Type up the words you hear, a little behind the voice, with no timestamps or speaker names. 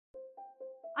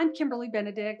I'm Kimberly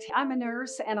Benedict. I'm a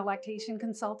nurse and a lactation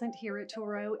consultant here at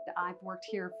Touro. I've worked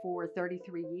here for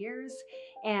 33 years,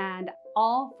 and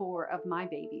all four of my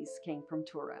babies came from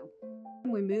Touro.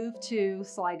 We moved to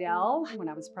Slidell when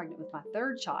I was pregnant with my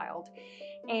third child,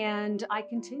 and I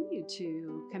continued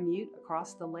to commute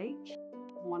across the lake.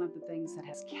 One of the things that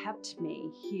has kept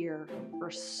me here for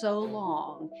so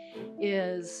long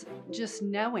is just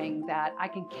knowing that I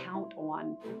can count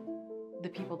on the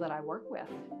people that I work with.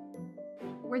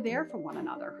 We're there for one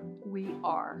another. We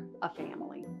are a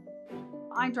family.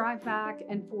 I drive back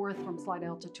and forth from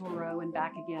Slidell to Touro and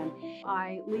back again.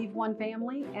 I leave one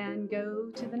family and go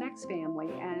to the next family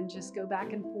and just go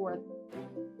back and forth.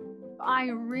 I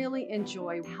really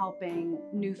enjoy helping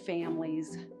new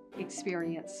families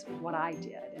experience what I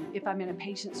did. And if I'm in a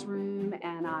patient's room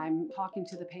and I'm talking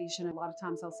to the patient, a lot of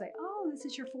times I'll say, "Oh, this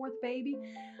is your fourth baby?"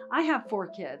 I have 4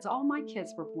 kids. All my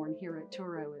kids were born here at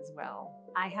Touro as well.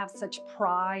 I have such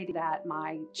pride that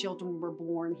my children were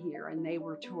born here and they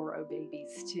were Touro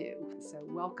babies too. So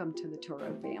welcome to the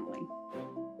Touro family.